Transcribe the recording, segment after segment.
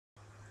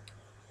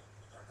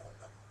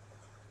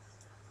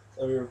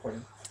Are we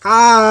recording?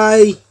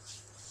 Hi!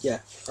 Yeah.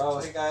 Oh,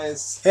 hey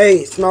guys. Hey,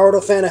 it's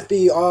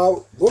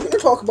Narutofanfb. We're going to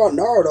talk about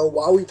Naruto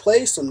while we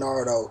play some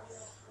Naruto.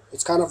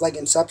 It's kind of like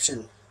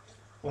Inception.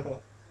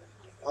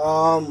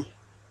 Um,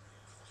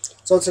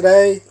 so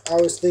today I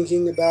was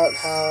thinking about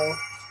how...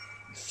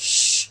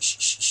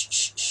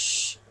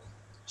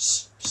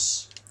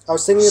 I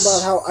was thinking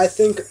about how I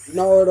think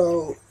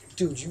Naruto...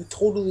 Dude, you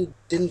totally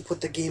didn't put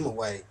the game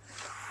away.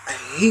 I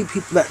hate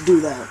people that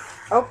do that.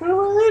 I'll put it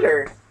away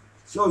later.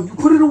 No, you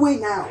put it away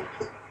now.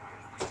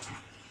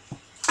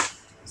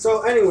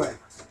 So, anyway.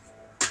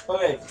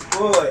 Okay,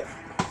 wait.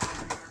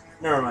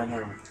 Never mind.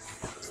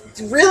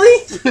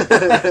 Really?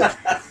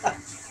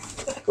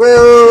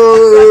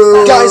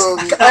 Whoa. Guys,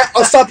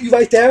 I'll stop you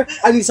right there.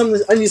 I need something.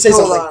 I need to say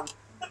Hold something.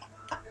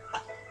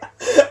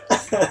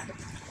 on.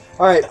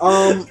 Alright,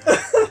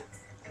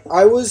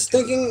 I was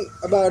thinking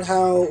about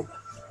how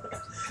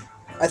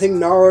I think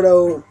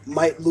Naruto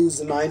might lose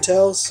the Nine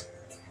Tails.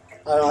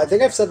 I don't know, I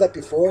think I've said that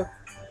before.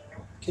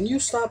 Can you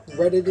stop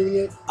redditing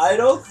it? I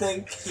don't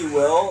think he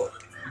will,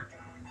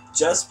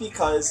 just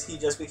because he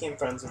just became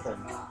friends with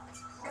him.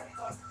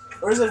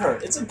 Or is it her?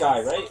 It's a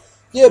guy, right?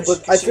 Yeah,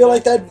 but I feel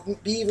like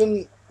that'd be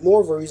even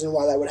more of a reason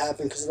why that would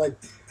happen, because, like,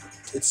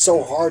 it's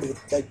so hard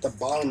with, like, the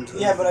bond.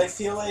 Yeah, but I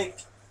feel like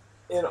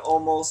it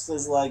almost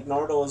is like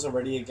Naruto was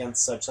already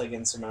against such, like,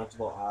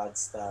 insurmountable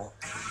odds that...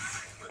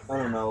 I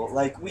don't know.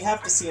 Like, we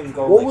have to see him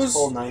go,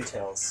 full Nine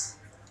Tails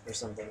or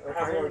something. Or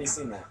have we already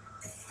seen that?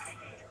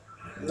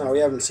 No, we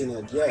haven't seen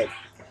that yet.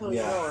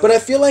 Yeah. But I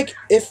feel like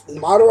if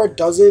Madara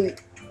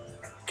doesn't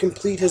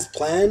complete his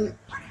plan,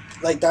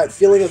 like, that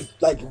feeling of,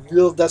 like,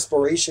 real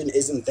desperation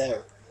isn't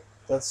there.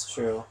 That's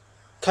true.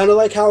 Kind of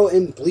like how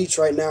in Bleach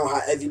right now, how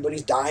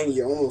everybody's dying,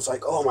 you're almost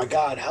like, oh my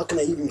god, how can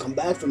I even come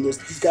back from this?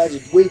 These guys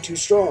are way too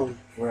strong.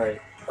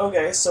 Right.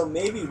 Okay, so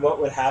maybe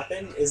what would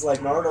happen is, like,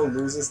 Naruto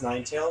loses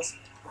Nine Tails,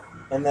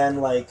 and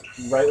then, like,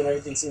 right when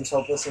everything seems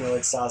hopeless, you know,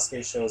 like,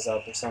 Sasuke shows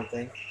up or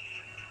something.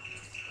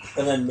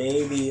 And then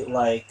maybe,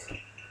 like,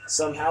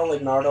 somehow,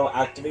 like, Naruto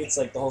activates,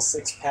 like, the whole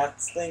Six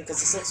Paths thing,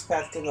 because the Six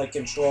Path can, like,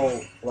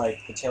 control,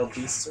 like, the tailed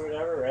beasts or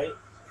whatever, right?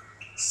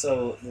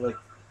 So, like,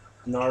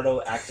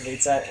 Naruto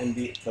activates that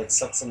and,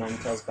 sucks the Nine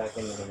Tails back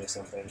into him or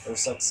something. Or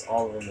sucks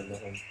all of them into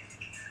him.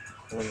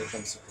 And then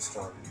becomes super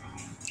strong.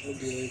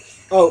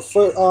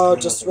 Oh,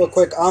 just real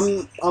quick,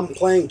 I'm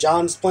playing,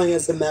 John's playing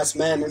as the Masked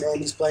Man, and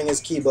Andy's playing as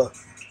Kiba.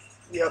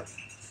 Yep.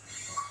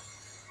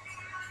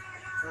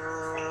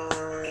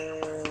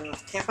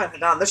 Can't find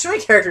Hidan. There's so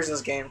many characters in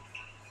this game.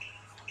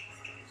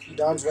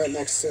 Don's right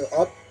next to,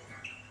 up,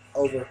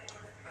 over,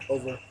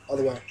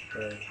 other way.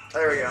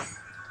 There we go.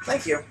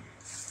 Thank you.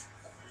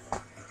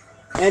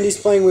 Andy's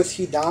playing with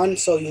Hidan,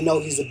 so you know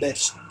he's a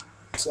bitch.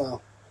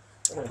 So.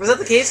 Was that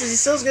the case? Is he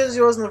still as good as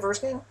he was in the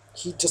first game?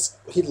 He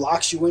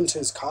locks you into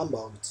his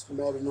combo. It's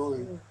mad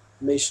annoying.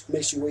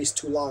 Makes you waste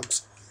 2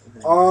 logs.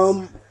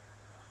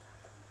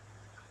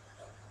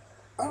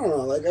 I don't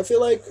know, like, I feel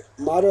like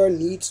Madara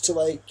needs to,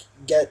 like,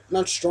 get,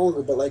 not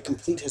stronger, but, like,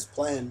 complete his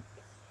plan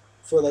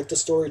for, like, the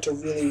story to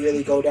really,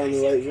 really go down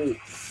the right route.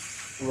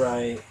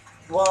 Right.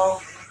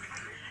 Well,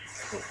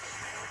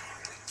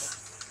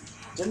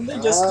 didn't they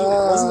just do,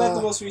 wasn't that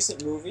the most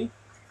recent movie?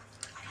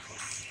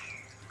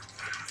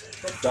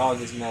 That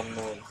dog is mad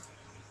annoying.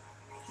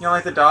 You don't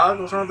like the dog?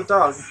 What's wrong with the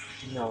dog?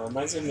 No, it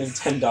reminds me of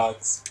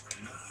Nintendogs.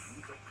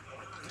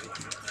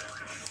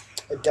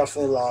 I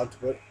definitely logged,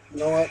 but you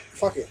know what?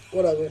 Fuck it.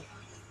 Whatever.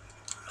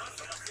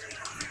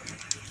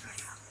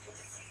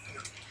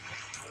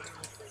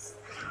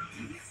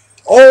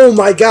 Oh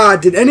my god,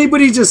 did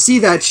anybody just see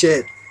that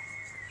shit?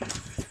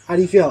 How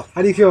do you feel?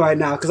 How do you feel right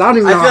now? Because I don't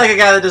even know. I feel like a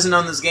guy that doesn't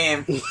own this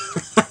game.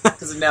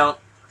 Because I don't.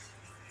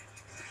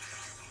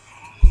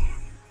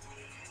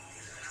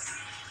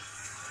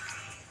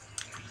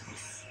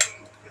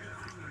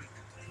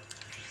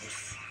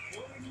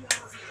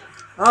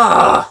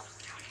 Ah!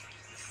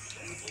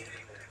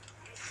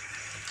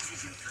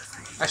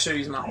 I should have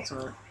used my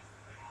ultimate.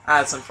 Ah,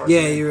 that's unfortunate.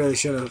 Yeah, you really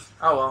should have.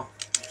 Oh well.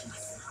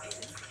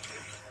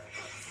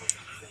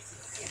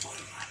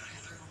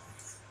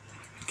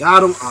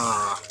 Got him.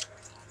 Ah.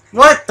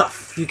 What the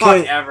You fuck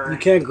can't ever? You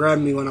can't grab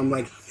me when I'm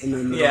like in the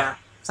middle. Yeah,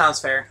 sounds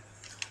fair.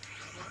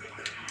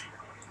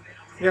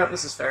 Yep,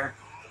 this is fair.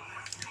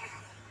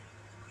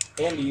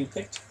 Andy, you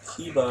picked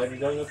Kiba and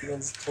you're going up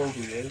against Toby.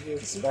 What did you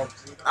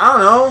expect? I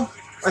don't know.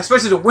 I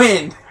expected to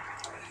win.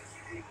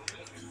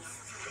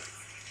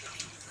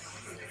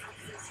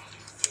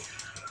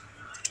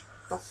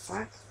 The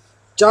fuck?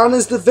 John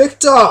is the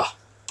victor.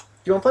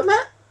 You want to play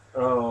Matt?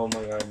 Oh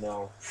my god,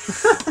 no.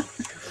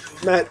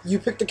 Matt, you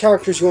pick the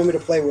characters you want me to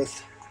play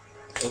with.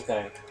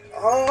 Okay.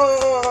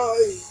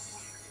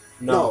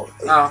 No,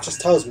 it Oh. just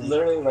tells me.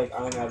 Literally, like,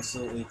 I'm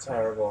absolutely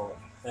terrible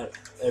at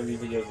every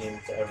video game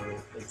to ever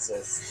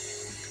exist.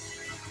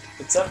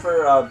 Except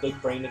for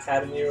Big Brain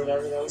Academy or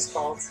whatever that was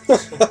called.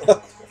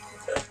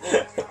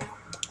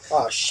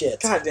 Oh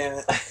shit. God damn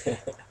it.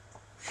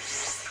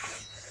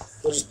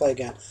 We'll just play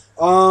again.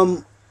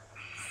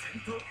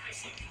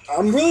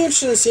 I'm really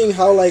interested in seeing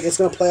how like it's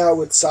gonna play out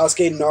with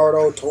Sasuke,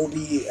 Naruto,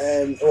 Tobi,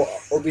 and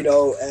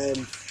Obito,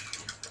 and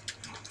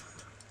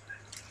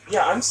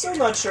Yeah, I'm still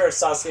not sure if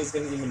Sasuke's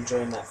gonna even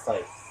join that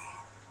fight.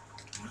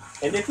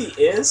 And if he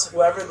is,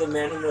 whoever the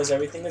man who knows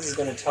everything is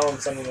gonna tell him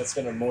something that's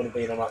gonna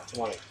motivate him up to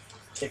want to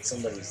kick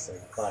somebody's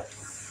butt.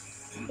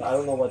 But I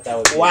don't know what that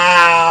would be.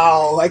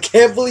 wow! I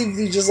can't believe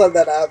you just let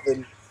that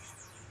happen.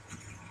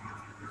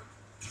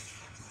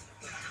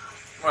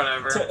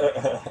 Whatever.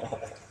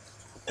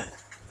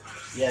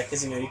 Yeah,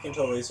 because you can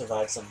totally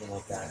survive something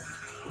like that.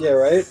 Yeah,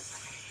 right.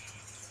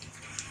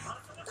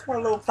 Come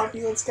on, little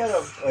puppy, let's get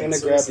him. I'm gonna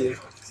seriously. grab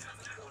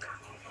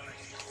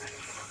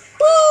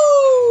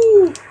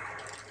you. Woo!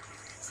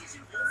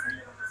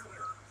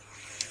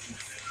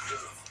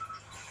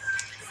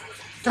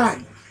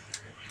 God.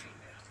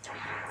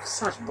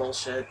 Such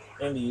bullshit.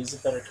 Andy, use a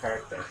better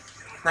character.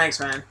 Thanks,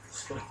 man.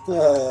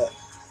 Uh,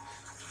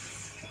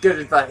 Good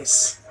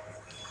advice.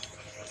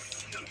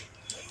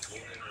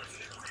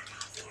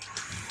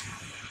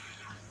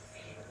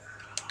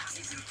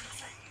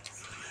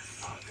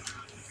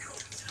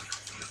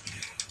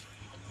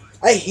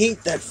 I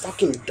hate that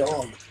fucking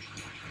dog.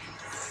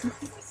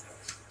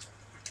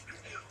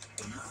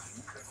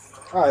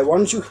 Alright, why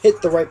don't you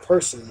hit the right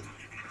person?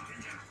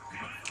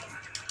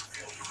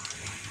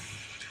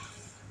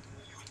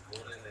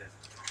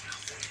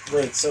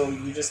 Wait, so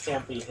you just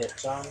can't be hit,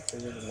 John,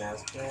 because you're the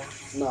master man?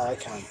 No, I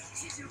can't.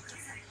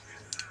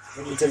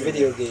 What do you It's a do?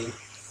 video game.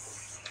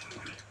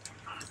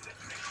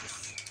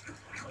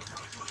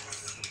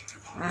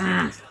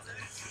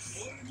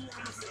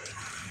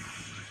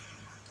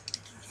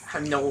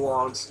 Have no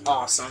logs.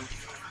 Awesome.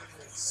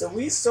 So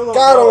we still don't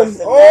Got know him. if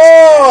the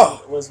Oh!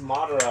 master man was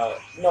Madara.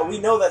 No, we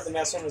know that the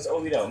master man was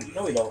Obito.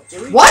 No, we don't.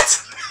 Do we? What?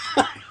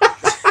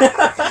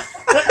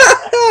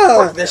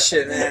 Fuck this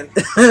shit, man.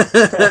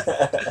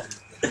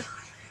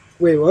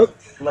 Wait, what?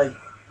 Like,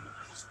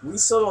 we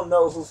still don't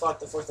know who fought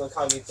the fourth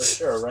Hokage for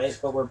sure, right?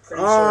 But we're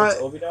pretty sure it's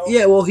Obito.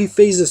 Yeah, well, he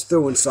phases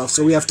through and stuff,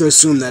 so we have to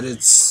assume that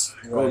it's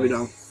Right.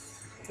 Obito.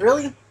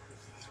 Really?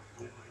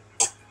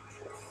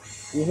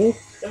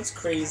 That's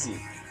crazy.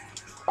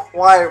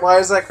 Why? Why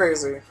is that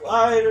crazy?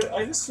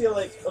 I just feel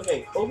like,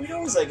 okay,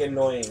 Obito is, like,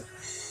 annoying.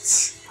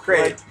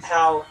 Great. Like,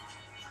 how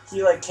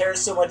he, like,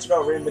 cares so much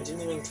about Rin, but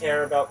didn't even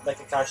care about, like,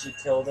 Kakashi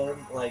killed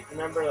him. Like,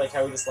 remember, like,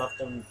 how he just left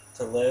him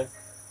to live?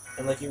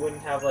 And, like, he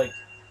wouldn't have, like,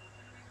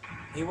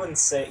 he wouldn't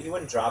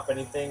drop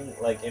anything,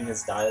 like, in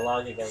his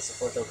dialogue against the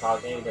fourth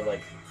Hokage to,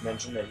 like,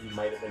 mention that he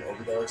might have been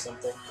Obito or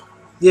something.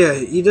 Yeah,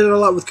 he did it a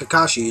lot with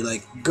Kakashi,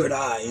 like, good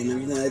eye and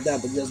everything like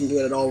that, but he doesn't do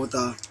it at all with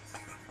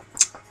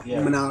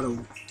Yeah.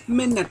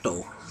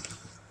 Minato.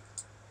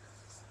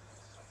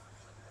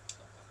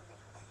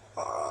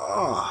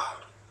 Ah,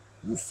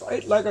 you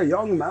fight like a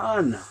young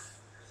man.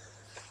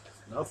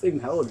 Nothing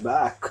held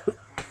back.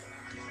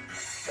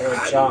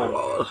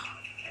 John,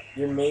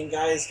 your main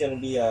guy is gonna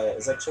be,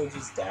 is that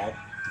Choji's dad?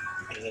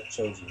 Or is that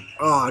Choji?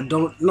 Oh,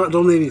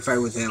 don't make me fight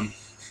with him.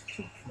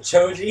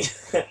 Choji?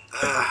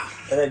 Ah,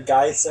 And then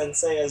Guy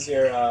Sensei as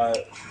your,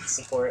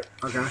 support.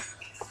 okay.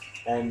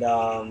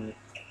 And,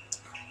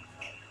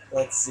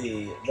 let's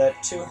see,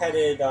 that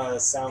two-headed,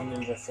 Sound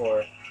Ninja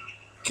 4.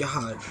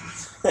 God.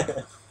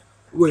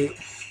 Wait.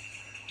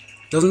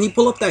 Doesn't he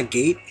pull up that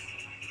gate?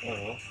 I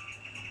don't know.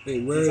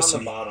 Wait, where He's is on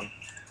he? the bottom.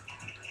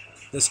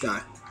 This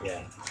guy.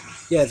 Yeah.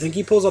 Yeah, I think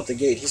he pulls up the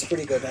gate. He's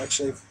pretty good,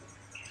 actually.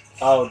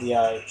 Oh, the,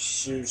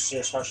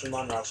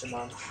 Shashiman,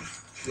 Rashiman.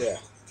 Yeah.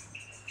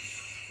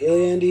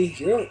 Really, Andy?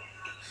 You don't...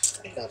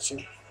 I got you.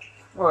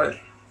 What?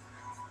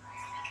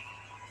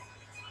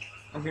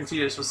 I'm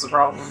confused. What's the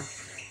problem?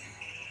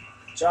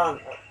 John,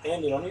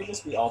 Andy, why don't you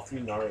just be all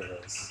three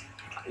Narutos?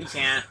 You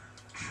can't.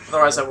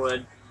 Otherwise, I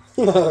would.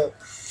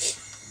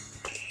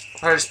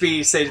 I'd just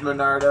be Sage Mode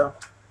Naruto.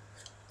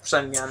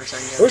 Sengen or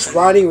Sengen. Wish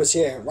Ronnie was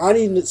here.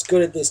 Ronnie is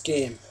good at this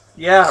game.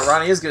 Yeah,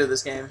 Ronnie is good at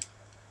this game.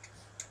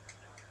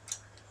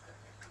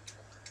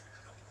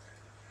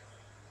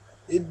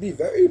 It'd be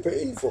very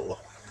painful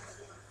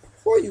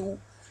for you.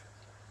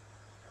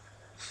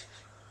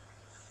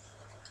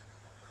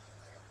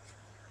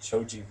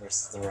 Choji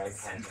versus the right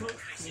hand.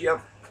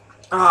 Yep.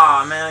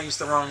 Ah, man, I used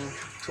the wrong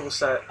tool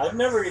set. I've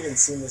never even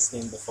seen this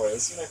game before.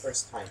 This is my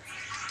first time.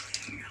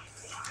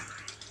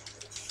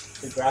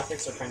 The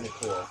graphics are kind of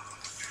cool.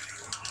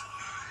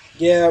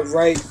 Yeah,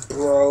 right,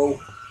 bro.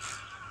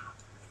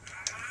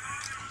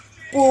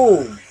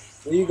 Boom.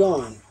 Where you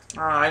going?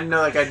 Ah, I didn't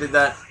know that guy did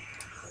that.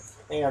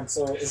 Hang on,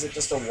 so is it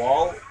just a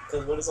wall?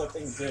 Because what does that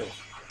thing do?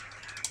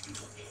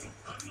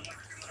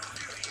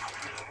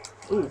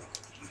 Ooh.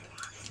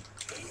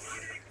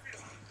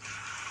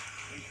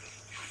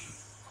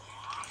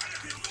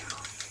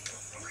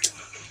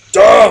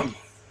 Dumb!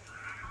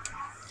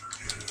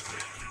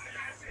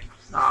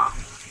 Ah.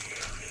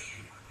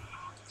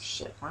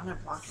 Shit, why am I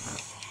blocking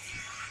that?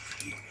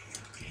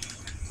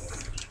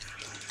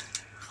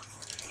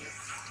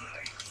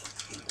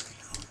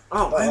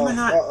 Oh, why am I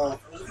not? Uh-oh.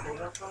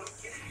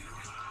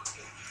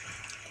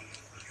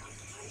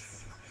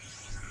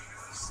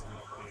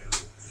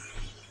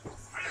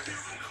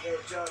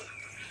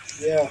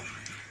 Yeah.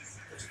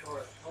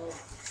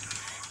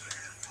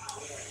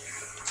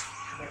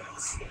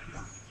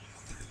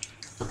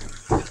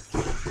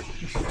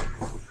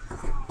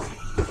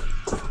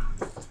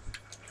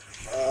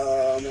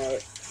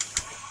 Alright.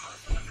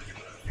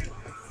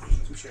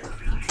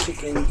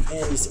 Kicking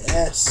his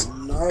ass,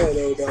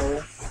 Naruto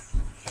though.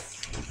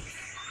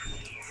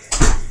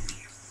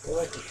 You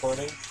like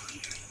recording?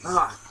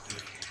 Ah.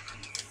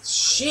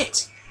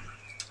 Shit.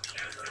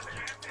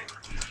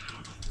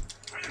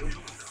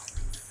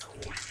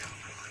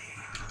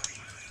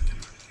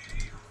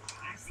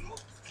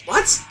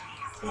 What?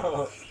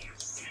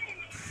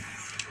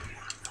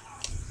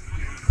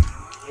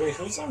 Wait,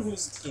 who's on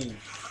whose team?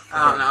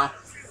 I don't know. I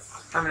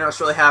don't know what's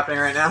really happening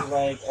right now.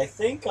 Like, I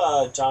think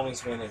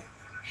Johnny's winning.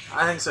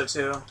 I think so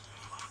too.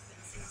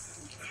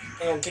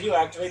 Hang on, can you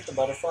activate the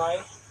butterfly?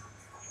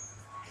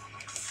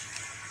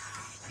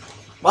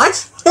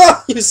 What?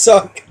 You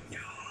suck.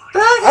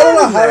 I I don't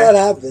know how that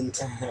happened.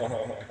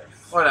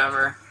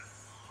 Whatever.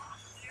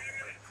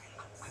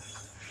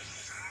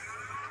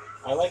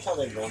 I like how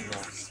they run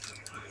though.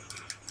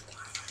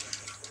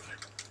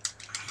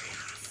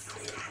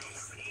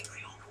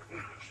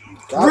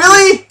 God,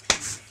 Really?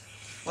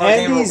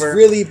 Andy's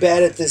really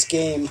bad at this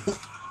game.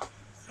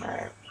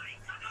 Alright.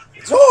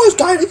 It's always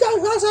tiny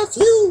guys at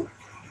you.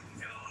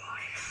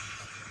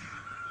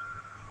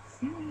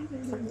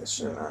 Fuck this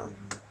shit out.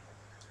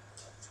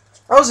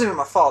 That wasn't even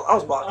my fault. I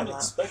was blocking that.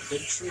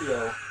 Unexpected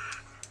trio.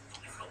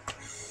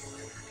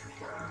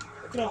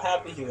 Look at how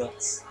happy he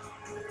looks.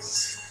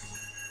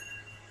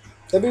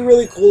 That'd be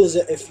really cool is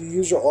that if you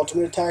use your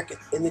ultimate attack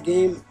in the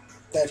game,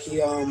 that he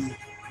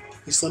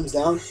slims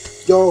down.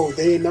 Yo,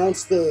 they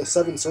announced the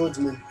Seven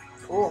Swordsman.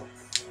 Cool.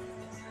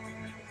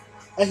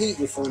 I hate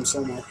your phone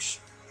so much.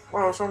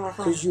 Wow, what's wrong with my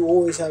phone? Because you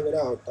always have it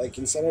out. Like,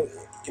 instead of...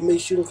 It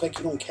makes you look like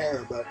you don't care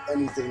about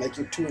anything. Like,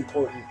 you're too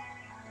important.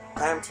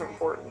 I am too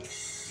important.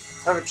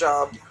 I have a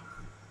job.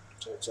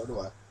 So do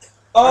I.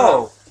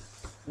 Oh!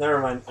 Never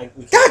mind.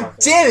 We can't God talk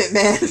damn it,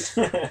 man!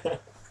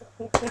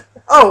 about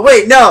Oh,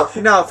 wait, no.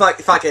 No, fuck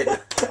it.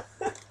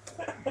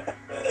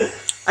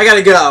 I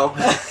gotta go.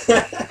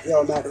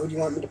 Yo, Matt, who do you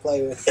want me to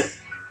play with?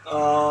 Ooh,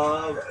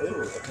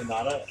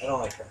 Hinata? I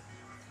don't like her.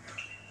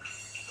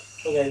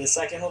 Okay, the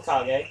second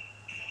Hokage.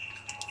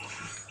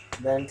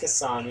 Then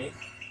Kasami.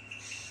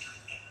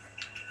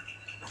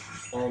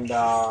 And,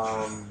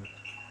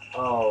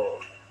 oh.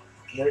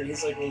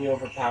 He's like really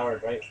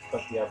overpowered, right?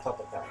 But the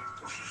puppet guy.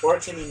 Or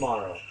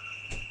Kimimaro.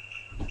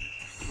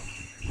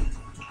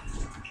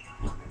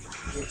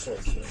 Good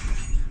choice, man.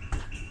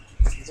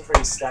 He's a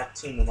pretty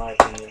stacked team, in my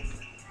opinion.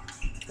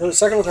 No, the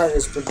second card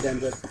is pretty damn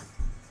good.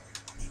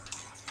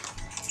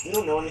 We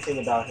don't know anything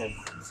about him.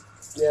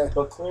 Yeah.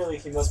 But clearly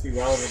he must be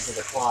relevant to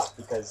the plot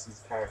because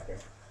he's a character.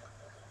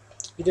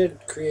 He did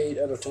create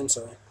Edo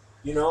Tensei.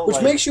 You know, Which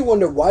like, makes you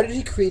wonder, why did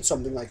he create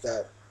something like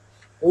that?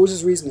 What was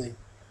his reasoning?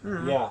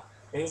 Mm-hmm. yeah.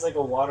 And he's like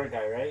a water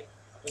guy, right?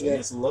 And Yeah. He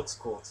just looks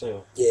cool,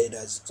 too. Yeah, he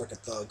does. It's like a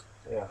thug.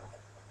 Yeah.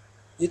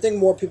 You think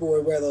more people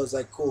would wear those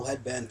like cool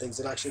headband things?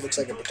 It actually looks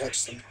like it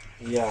protects them.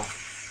 Yeah.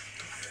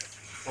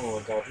 Oh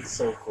my god, he's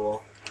so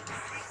cool.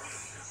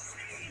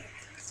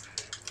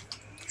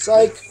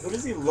 Psych! Who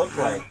does he look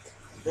like?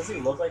 Does he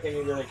look like any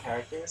of the other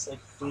characters? Like,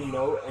 do we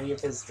know any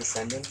of his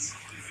descendants?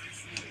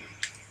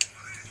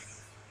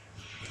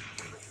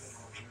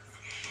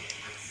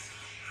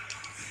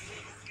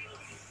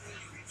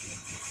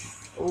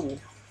 Ooh.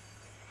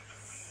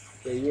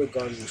 Yeah, you're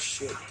guarding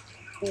shit.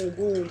 Boom,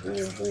 boom,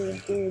 boom,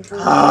 boom, boom,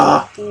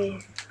 boom,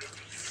 boom.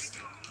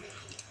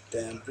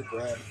 Damn, good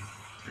grab.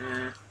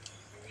 Mm.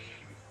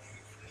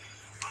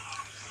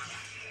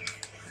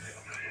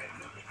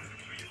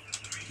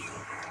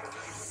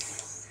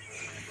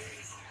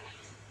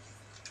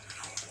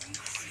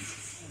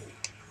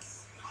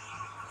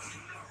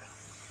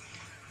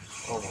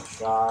 Oh my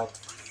god.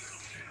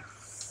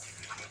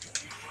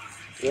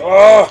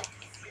 Oh!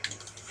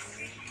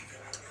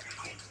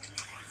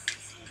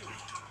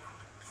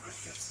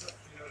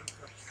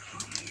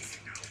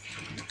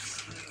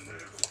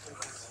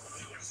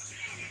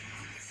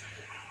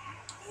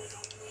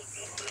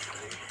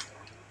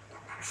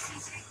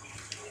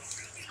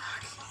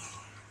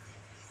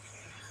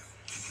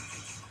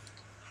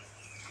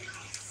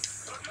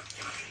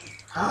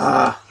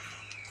 Ah.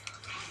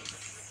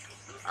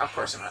 Of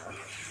course I'm not a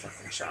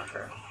fucking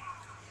shocker.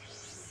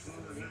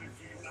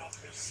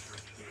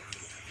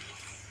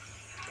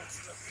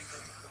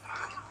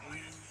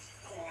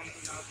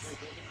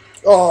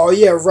 Oh,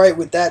 yeah, right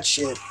with that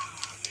shit.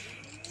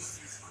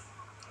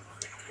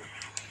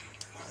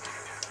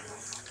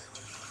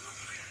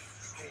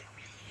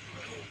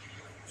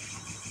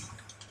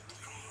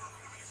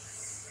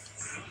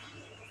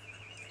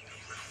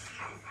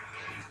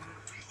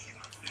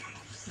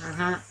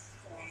 Mm-hmm.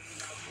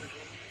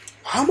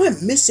 How am I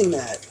missing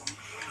that?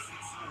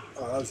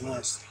 Oh, that was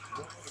nice.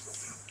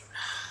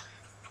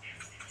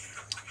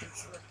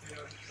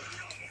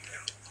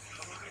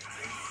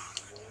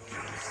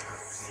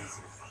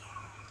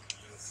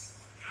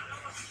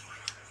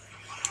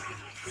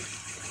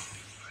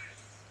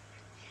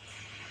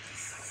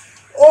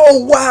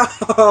 Oh,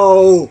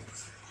 wow!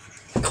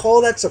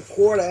 Call that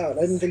support out.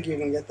 I didn't think you were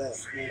going to get that.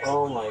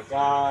 Oh my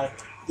god.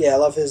 Yeah, I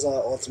love his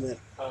ultimate.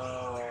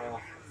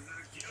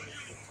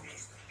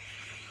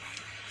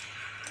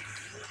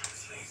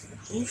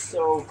 He's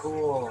so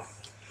cool.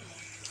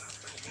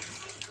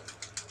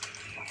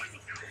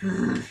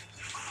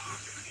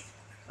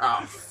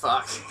 Oh,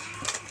 fuck.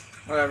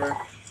 Whatever.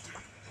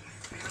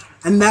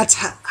 And that's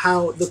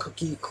how the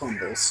cookie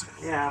crumbles.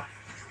 Yeah.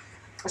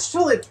 I should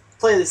totally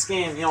play this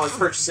game, you know, like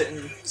purchase it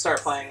and start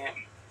playing it.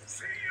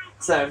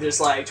 Instead of just,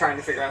 like, trying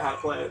to figure out how to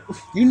play it.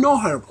 You know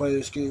how to play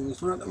this game.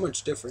 It's not that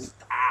much different.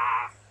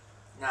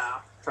 No,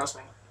 trust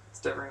me. It's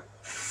different.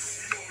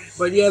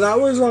 But yeah, that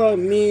was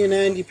me and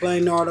Andy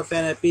playing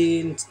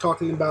Narutofanfb and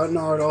talking about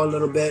Naruto a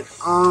little bit.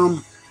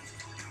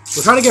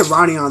 We're trying to get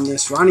Ronnie on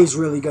this. Ronnie's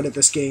really good at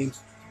this game.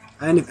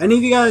 And if any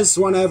of you guys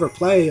want to ever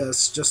play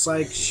us, just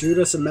like shoot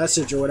us a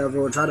message or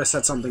whatever. We'll try to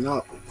set something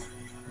up.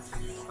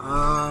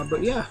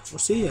 But yeah, we'll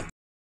see you.